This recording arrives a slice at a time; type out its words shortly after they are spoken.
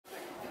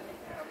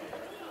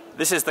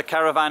This is the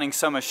Caravanning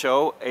Summer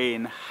Show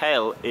in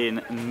Hell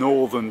in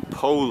northern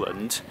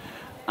Poland,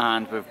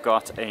 and we've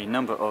got a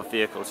number of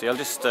vehicles here. I'll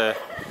just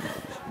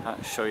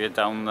show you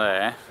down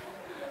there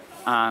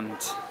and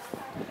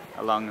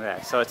along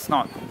there. So it's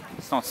not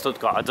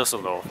Stuttgart or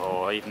Dusseldorf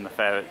or even the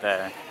fair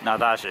at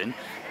Nadazhin,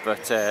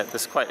 but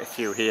there's quite a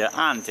few here,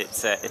 and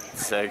it's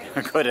a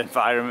good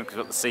environment because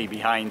we've got the sea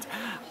behind,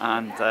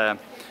 and so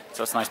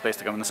it's a nice place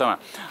to come in the summer.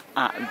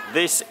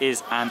 This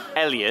is an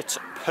Elliott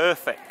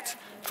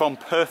from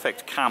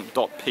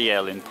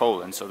perfectcamp.pl in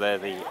Poland, so they're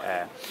the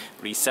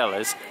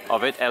resellers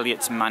of it.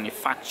 Elliott's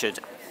manufactured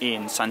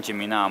in San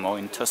Gimignano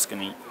in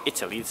Tuscany,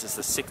 Italy. This is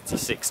the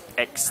 66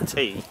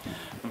 XT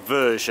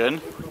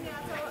version,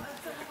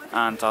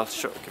 and I'll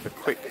give a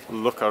quick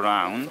look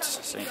around.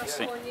 See.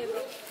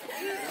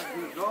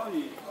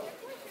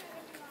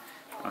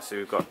 So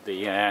we've got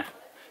the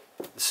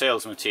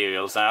sales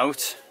materials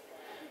out.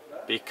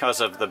 Because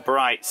of the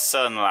bright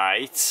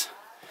sunlight,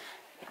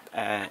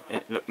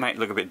 it might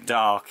look a bit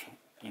dark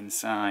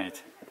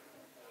inside.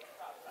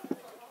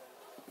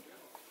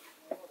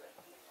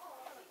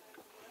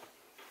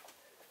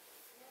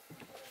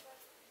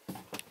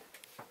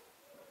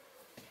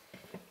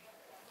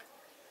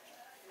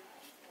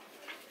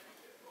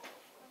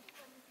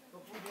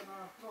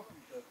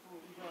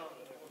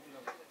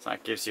 So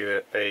that gives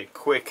you a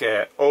quick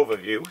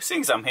overview.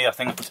 Since I'm here, I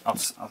think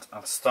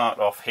I'll start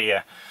off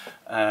here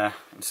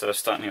instead of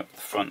starting up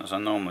the front as I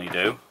normally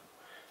do.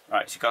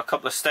 Right, so you've got a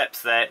couple of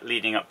steps there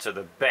leading up to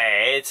the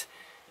bed.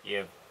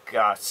 You've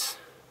got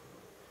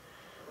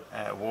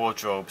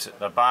wardrobes at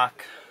the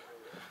back,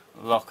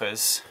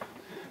 lockers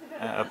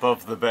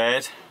above the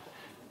bed,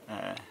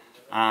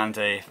 and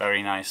a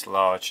very nice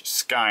large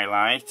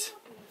skylight.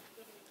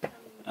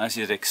 As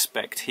you'd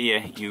expect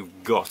here,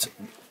 you've got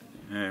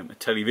a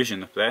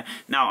television up there.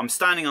 Now I'm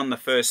standing on the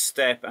first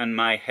step and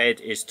my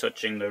head is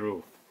touching the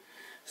roof,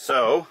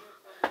 so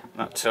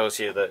that tells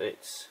you that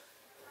it's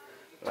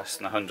less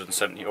than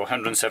 170 or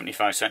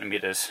 175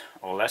 centimeters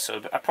or less,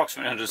 so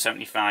approximately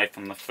 175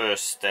 from the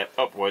first step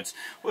upwards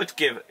would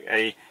give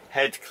a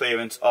head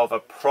clearance of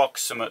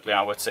approximately,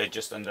 I would say,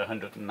 just under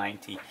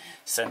 190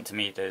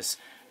 centimeters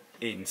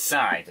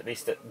inside, at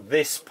least at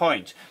this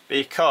point,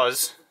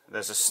 because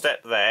there's a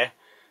step there,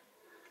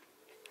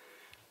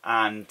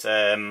 and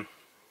so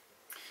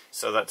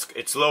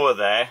it's lower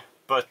there,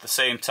 but at the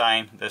same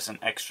time there's an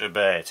extra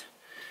bed.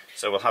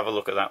 So we'll have a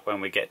look at that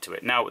when we get to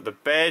it. Now the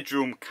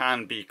bedroom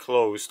can be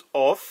closed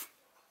off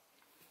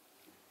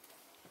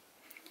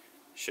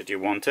should you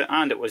want it,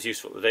 and it was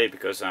useful today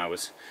because I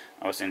was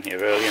in here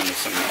early and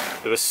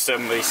there was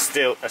somebody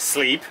still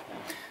asleep.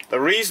 The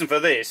reason for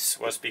this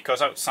was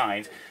because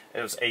outside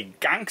there was a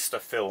gangster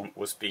film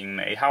was being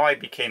made, How I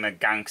Became a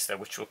Gangster,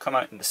 which will come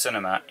out in the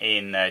cinema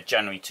in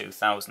January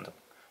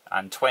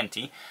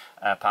 2020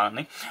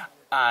 apparently.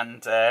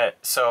 And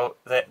so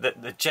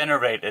the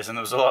generators, and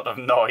there was a lot of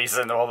noise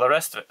and all the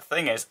rest of it. The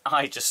thing is,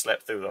 I just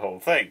slept through the whole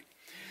thing.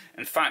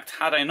 In fact,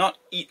 had I not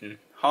eaten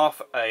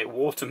half a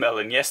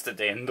watermelon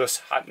yesterday and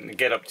thus hadn't to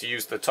get up to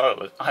use the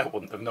toilet, I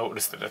wouldn't have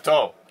noticed it at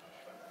all.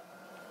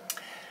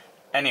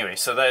 Anyway,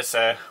 so there's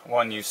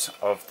one use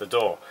of the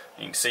door.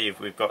 You can see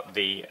we've got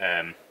the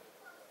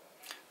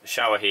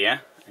shower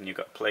here, and you've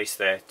got a place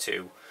there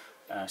to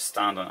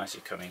stand on as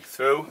you're coming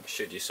through,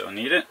 should you so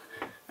need it.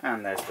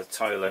 And there's the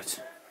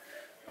toilet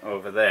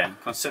over there.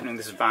 Considering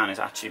this van is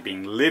actually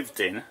being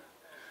lived in,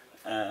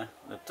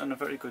 they've done a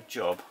very good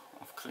job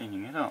of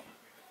cleaning it up.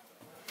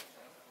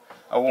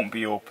 I won't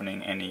be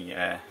opening any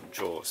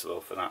drawers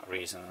though for that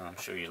reason, and I'm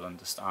sure you'll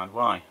understand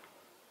why.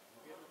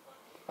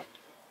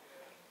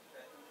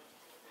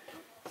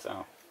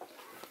 So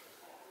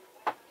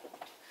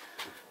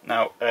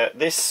now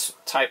this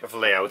type of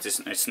layout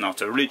it's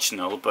not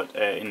original, but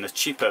in the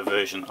cheaper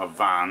version of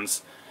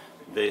vans,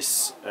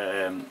 this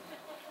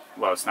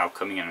well, it's now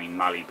coming in. I mean,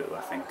 Malibu,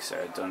 I think,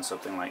 so done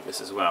something like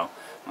this as well.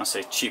 When I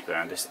say cheaper,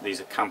 and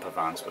these are camper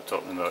vans, we're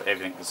talking about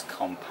everything that's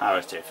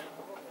comparative.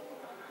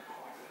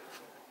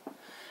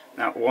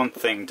 Now, one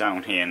thing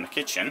down here in the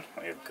kitchen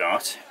we've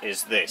got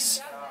is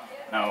this.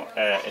 Now,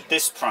 at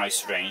this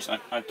price range,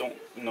 I don't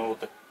know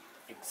the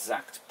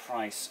exact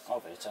price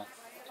of it. I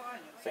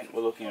think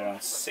we're looking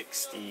around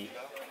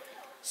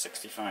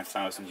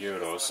 65,000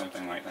 euros,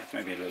 something like that,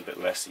 maybe a little bit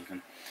less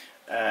even.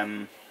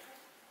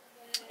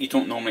 You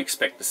don't normally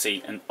expect to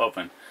see an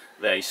oven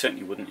there. You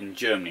certainly wouldn't in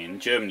Germany. In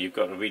Germany you've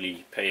got to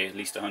really pay at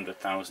least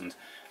 100,000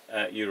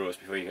 euros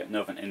before you get an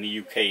oven. In the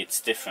UK it's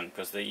different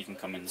because they even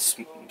come in the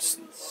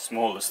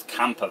smallest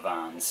camper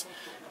vans,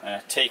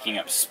 taking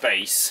up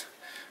space,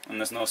 and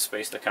there's no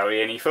space to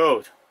carry any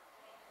food.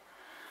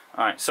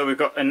 Alright, so we've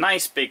got a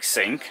nice big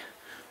sink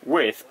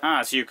with,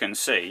 as you can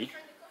see,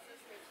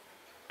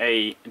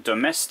 a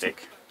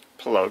domestic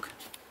plug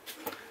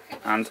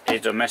and a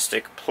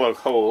domestic plug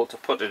hole to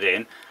put it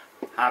in.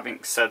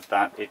 Having said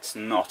that, it's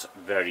not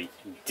very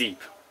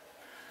deep.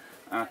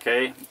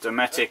 Okay,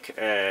 Dometic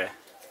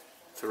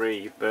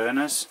 3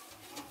 burners.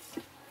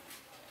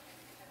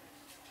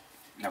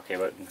 Okay,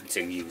 well, it's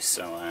in use,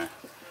 so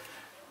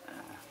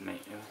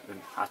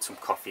had some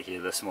coffee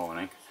here this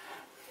morning,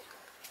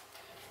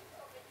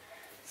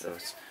 so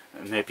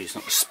maybe it's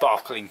not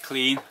sparkling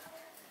clean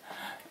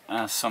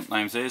as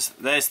sometimes is.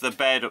 There's the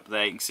bed up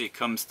there. You can see it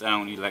comes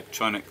down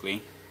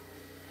electronically,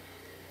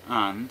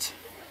 and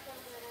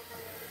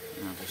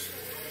I'll just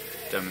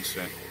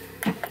demonstrate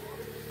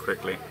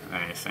quickly.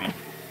 There you see, it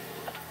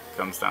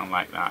comes down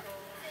like that.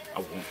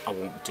 I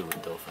won't do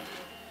it though.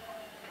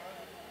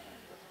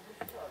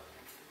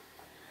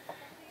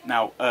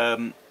 Now,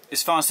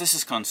 as far as this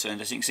is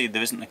concerned, as you can see,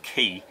 there isn't a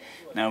key.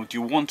 Now, do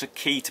you want a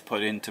key to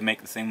put in to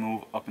make the thing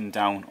move up and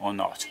down or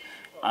not?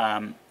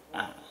 I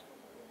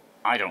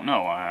don't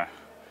know. I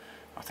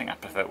think I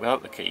prefer it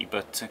without the key,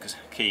 but because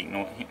key, you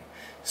know,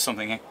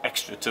 something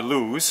extra to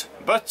lose.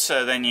 But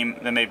then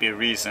there may be a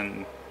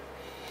reason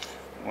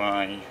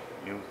why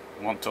you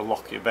want to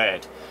lock your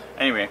bed.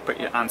 Anyway, put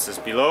your answers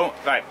below.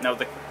 Right, now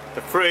the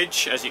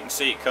fridge, as you can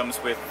see, it comes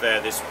with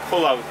this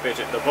pull-out bit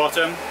at the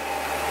bottom.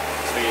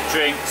 For your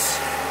drinks,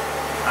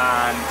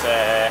 and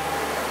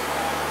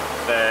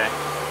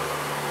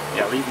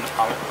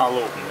I'll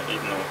open it,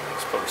 even though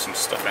there's probably some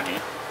stuff in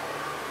here.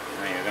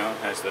 There you go,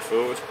 there's the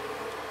food,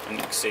 and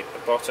you can see at the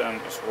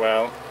bottom as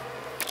well.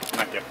 You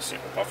might be able to see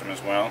at the bottom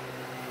as well.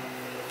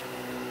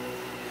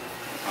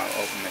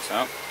 I'll open this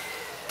up.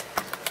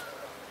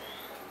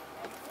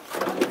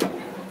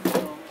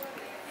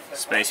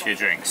 Space for your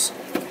drinks.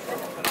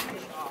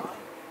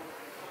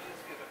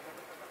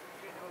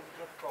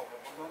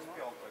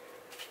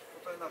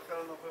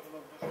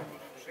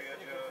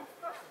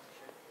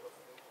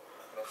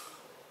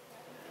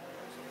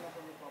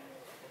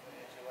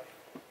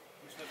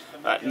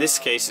 In this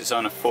case it's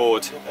on a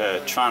Ford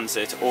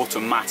Transit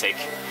automatic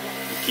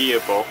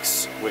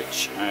gearbox,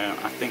 which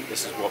I think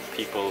this is what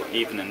people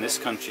even in this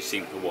country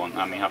seem to want.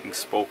 I mean, having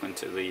spoken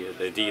to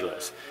the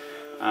dealers,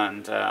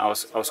 and I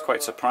was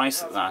quite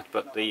surprised at that.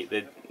 But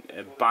the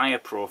buyer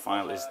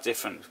profile is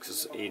different,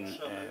 because in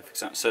for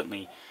example,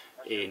 certainly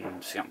in, for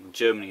example,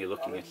 Germany, you're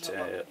looking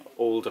at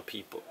older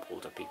people,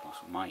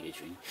 my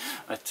age really,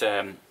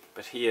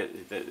 but here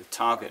the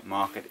target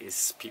market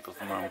is people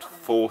from around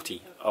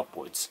 40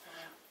 upwards,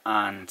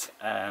 and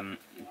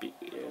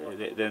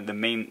the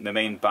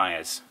main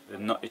buyers,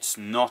 it's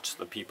not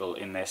the people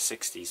in their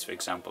 60s, for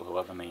example, who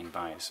are the main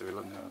buyers. So we're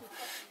looking at a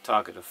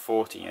target of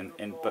 40,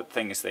 but the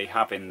thing is, they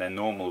have in their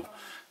normal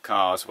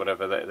cars,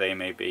 whatever they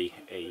may be,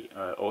 a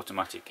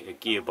automatic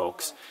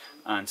gearbox,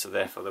 and so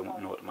therefore they want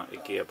an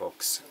automatic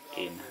gearbox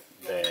in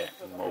their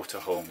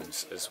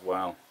motorhomes as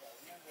well.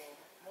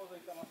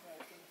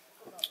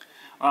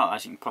 Well,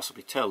 as you can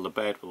possibly tell, the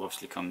bed will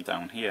obviously come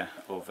down here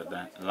over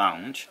the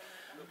lounge,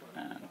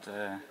 and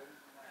so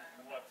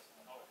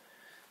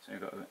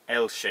you've got an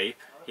L shape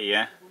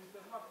here.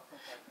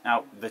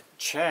 Now the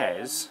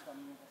chairs,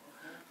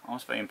 I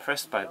was very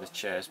impressed by the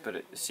chairs, but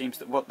it seems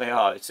that what they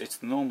are, it's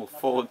the normal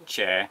Ford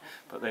chair,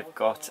 but they've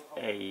got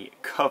a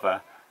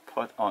cover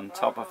put on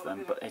top of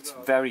them, but it's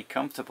very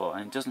comfortable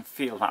and it doesn't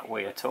feel that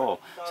way at all.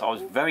 So I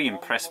was very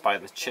impressed by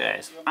the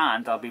chairs,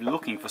 and I'll be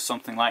looking for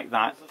something like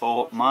that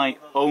for my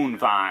own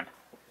van.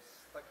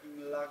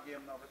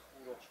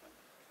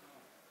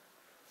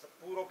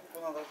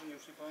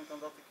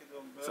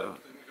 So,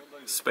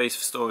 space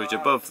for storage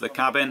above the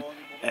cabin,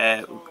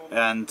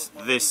 and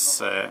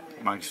this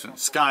magnificent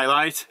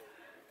skylight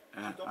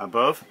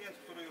above.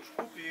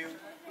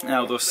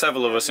 Now, there were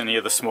several of us in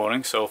here this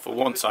morning, so for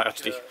once I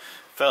actually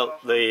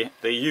felt the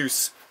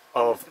use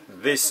of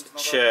this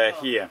chair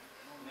here.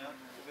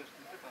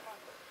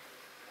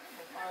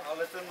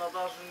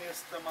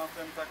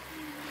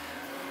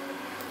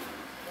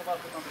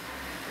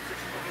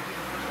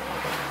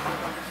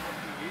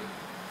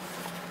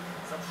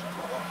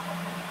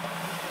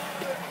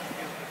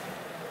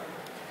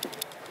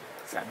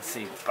 So I can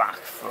see back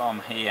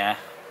from here.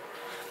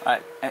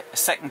 A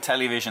second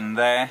television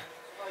there.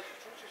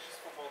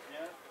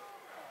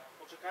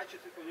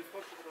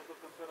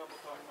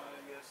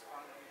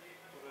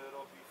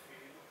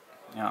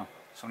 Yeah,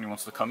 somebody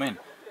wants to come in,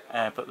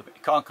 but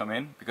you can't come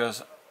in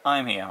because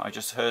I'm here. I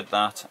just heard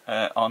that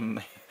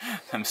on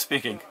them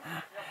speaking.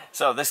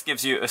 So this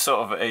gives you a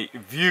sort of a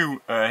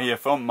view here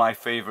from my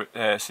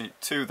favourite seat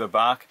to the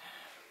back.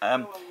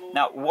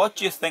 Now, what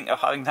do you think of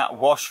having that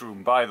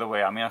washroom, by the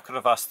way? I mean, I could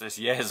have asked this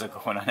years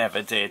ago and I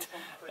never did.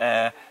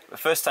 The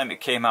first time it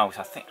came out,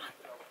 I think,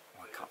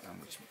 I can't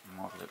remember which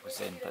model it was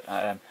in, but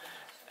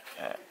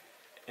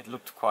it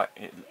looked quite,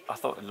 I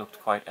thought it looked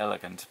quite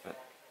elegant. But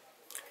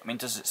I mean,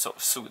 does it sort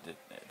of suit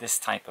this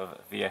type of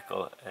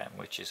vehicle,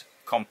 which is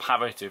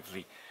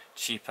comparatively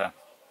cheaper?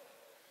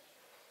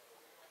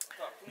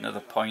 Another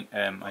point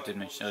I did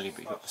mention earlier,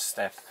 but you've got the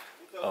step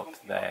up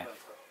there.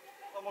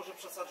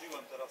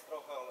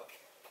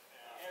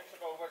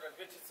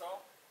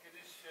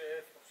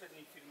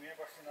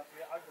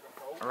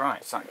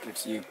 Right, so that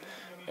gives you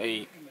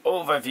an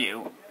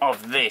overview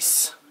of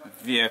this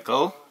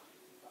vehicle.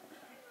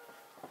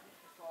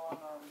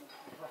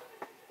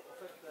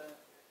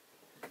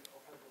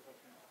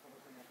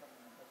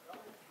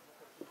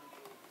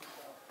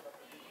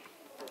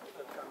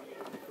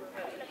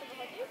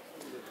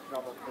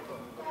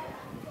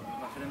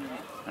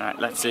 Right,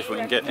 let's see if we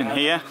can get in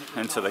here,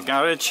 into the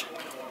garage.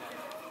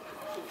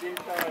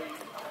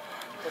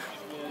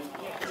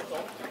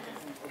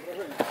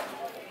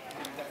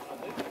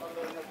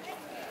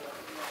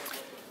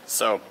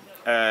 So,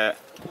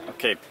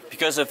 okay,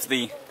 because of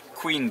the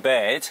queen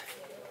bed,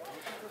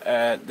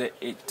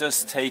 it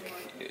does take,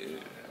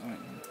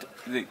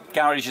 the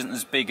garage isn't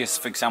as big as,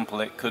 for example,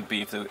 it could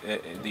be if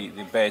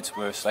the beds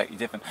were slightly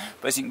different.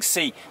 But as you can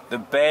see, the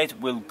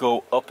bed will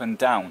go up and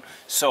down,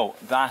 so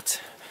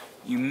that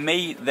you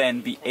may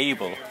then be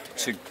able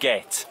to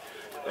get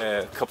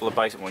a couple of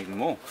bicycles, or even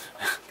more,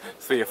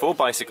 3 or 4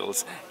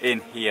 bicycles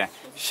in here,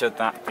 should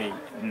that be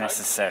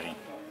necessary.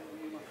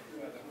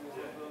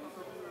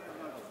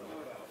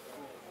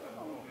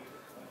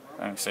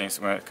 I'm seeing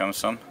where it comes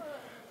from.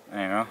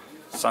 There you go,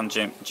 San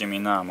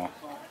Gimignano.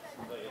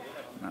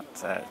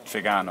 That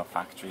Trigano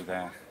factory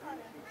there.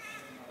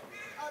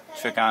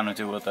 Trigano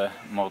do other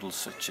models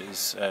such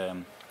as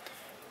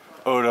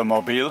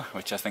Euromobile,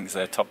 which I think is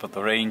their top of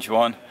the range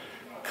one.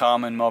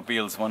 Carmen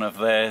Mobile's one of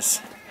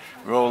theirs.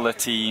 Roller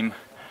Team,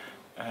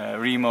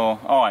 Remo,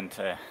 oh, and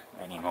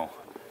many more.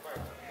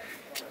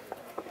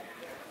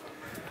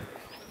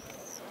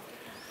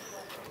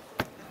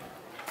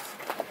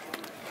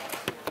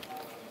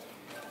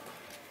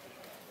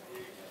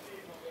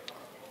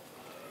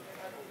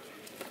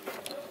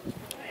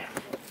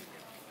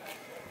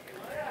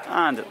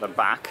 And at the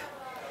back,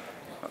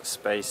 got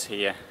space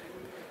here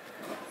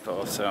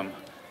for some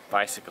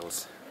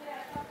bicycles.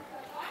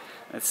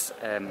 It's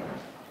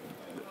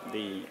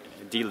the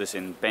dealers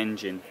in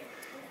Będzin,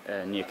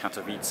 near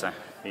Katowice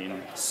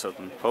in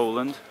southern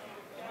Poland.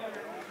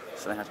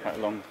 So they had quite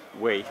a long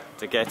way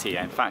to get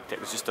here. In fact, it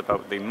was just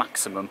about the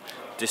maximum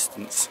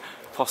distance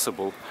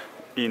possible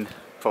in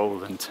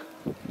Poland.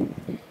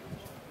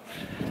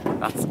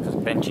 That's because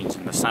Będzin's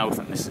in the south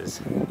and this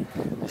is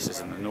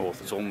in the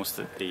north. It's almost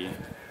at the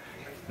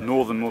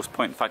northernmost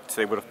point. In fact,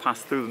 they would have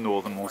passed through the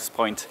northernmost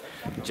point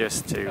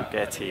just to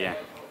get here.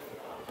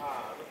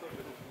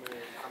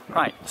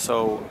 Right,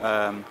 so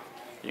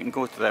you can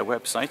go to their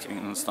website, you can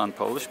understand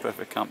Polish,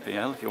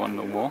 perfect.pl, if you want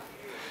to know more.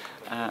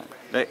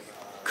 There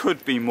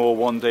could be more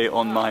one day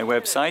on my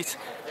website,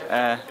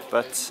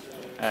 but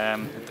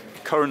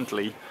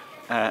currently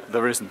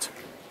there isn't.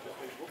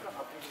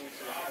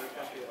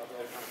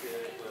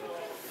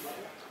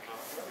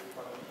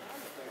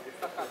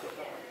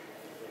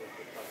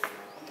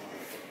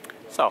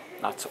 So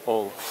that's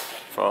all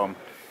from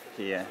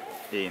here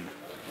in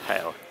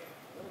Hell.